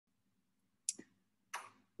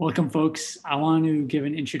Welcome, folks. I want to give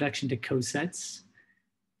an introduction to cosets.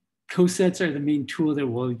 Cosets are the main tool that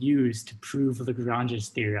we'll use to prove Lagrange's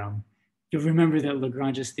theorem. You'll remember that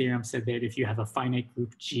Lagrange's theorem said that if you have a finite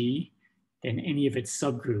group G, then any of its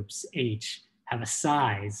subgroups, H, have a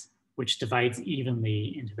size which divides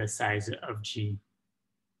evenly into the size of G.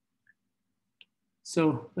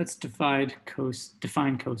 So let's define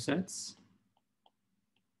cosets.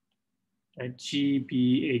 Let G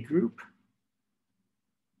be a group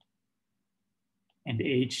and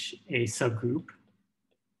H a subgroup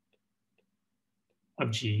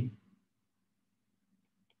of G.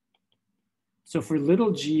 So for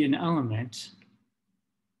little g an element,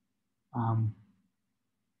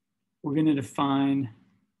 we're going to define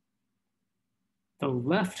the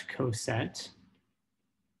left coset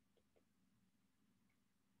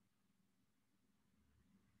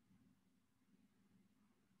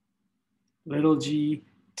little g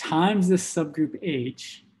times the subgroup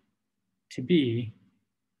H to be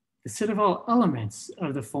the set of all elements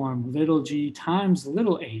of the form little g times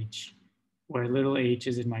little h, where little h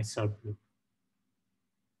is in my subgroup.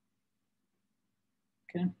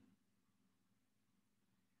 Okay.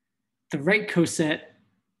 The right coset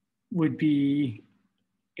would be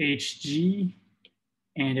hg,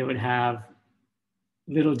 and it would have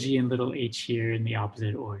little g and little h here in the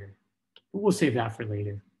opposite order. But we'll save that for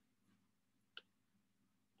later.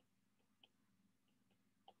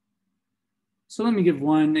 So let me give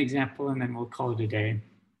one example and then we'll call it a day.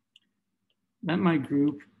 Let my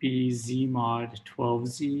group be Z mod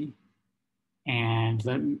 12Z, and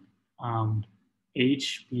let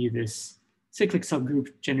H be this cyclic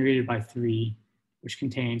subgroup generated by 3, which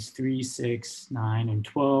contains 3, 6, 9, and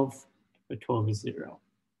 12, but 12 is 0.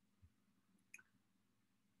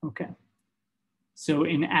 Okay, so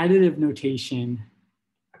in additive notation,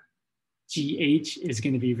 GH is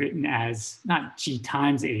going to be written as not G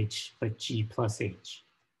times H, but G plus H.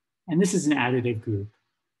 And this is an additive group.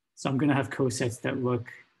 So I'm going to have cosets that look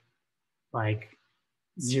like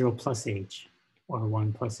 0 plus H, or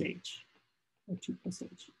 1 plus H, or 2 plus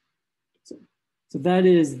H. So that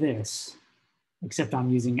is this, except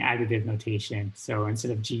I'm using additive notation. So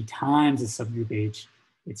instead of G times the subgroup H,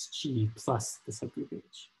 it's G plus the subgroup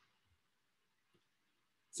H.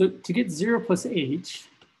 So to get 0 plus H,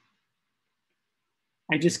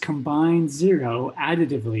 I just combine 0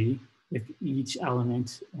 additively with each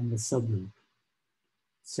element in the subgroup.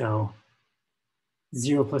 So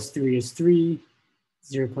 0 plus 3 is 3,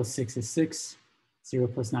 0 plus 6 is 6, 0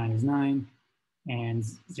 plus 9 is 9, and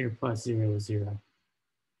 0 plus 0 is 0.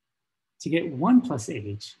 To get 1 plus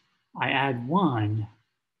H, I add 1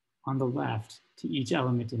 on the left to each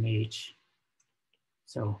element in H.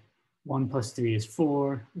 So 1 plus 3 is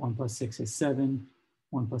 4, 1 plus 6 is 7,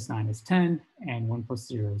 1 plus 9 is 10, and 1 plus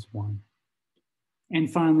 0 is 1.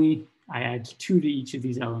 And finally, I add 2 to each of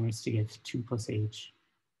these elements to get 2 plus H.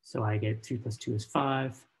 So I get 3 plus 2 is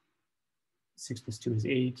 5, 6 plus 2 is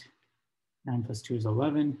 8, 9 plus 2 is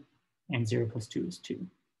 11, and 0 plus 2 is 2.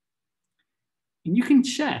 And you can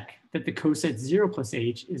check that the coset 0 plus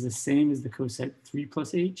H is the same as the coset 3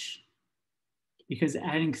 plus H, because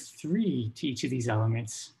adding 3 to each of these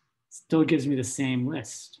elements still gives me the same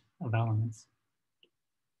list of elements.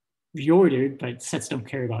 Reordered, but sets don't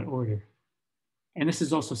care about order. And this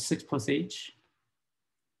is also 6 plus H.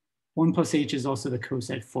 1 plus H is also the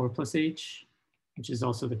coset 4 plus H, which is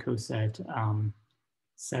also the coset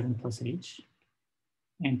 7 plus H.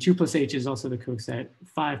 And 2 plus H is also the coset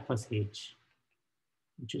 5 plus H,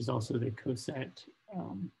 which is also the coset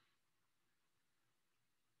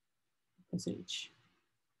plus H.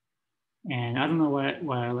 And I don't know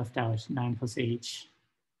why I left out 9 plus H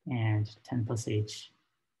and 10 plus H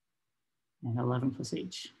and 11 plus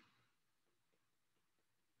H.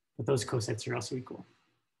 But those cosets are also equal.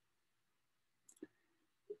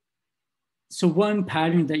 So one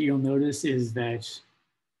pattern that you'll notice is that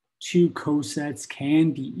 2 cosets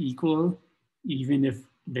can be equal even if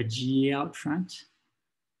the G out front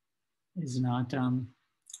is not,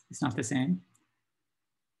 it's not the same.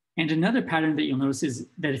 And another pattern that you'll notice is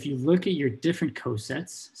that if you look at your different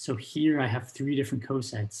cosets, so here I have 3 different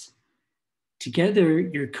cosets, together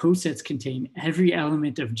your cosets contain every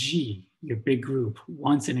element of G, your big group,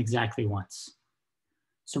 once and exactly once.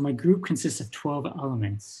 So my group consists of 12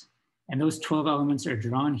 elements, and those 12 elements are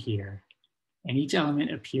drawn here, and each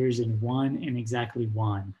element appears in 1 and exactly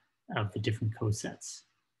 1 of the different cosets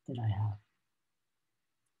that I have.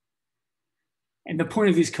 And the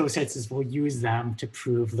point of these cosets is we'll use them to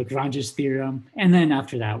prove Lagrange's theorem, and then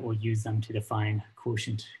after that, we'll use them to define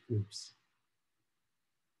quotient groups.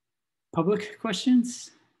 Public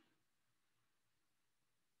questions?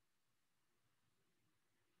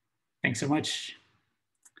 Thanks so much.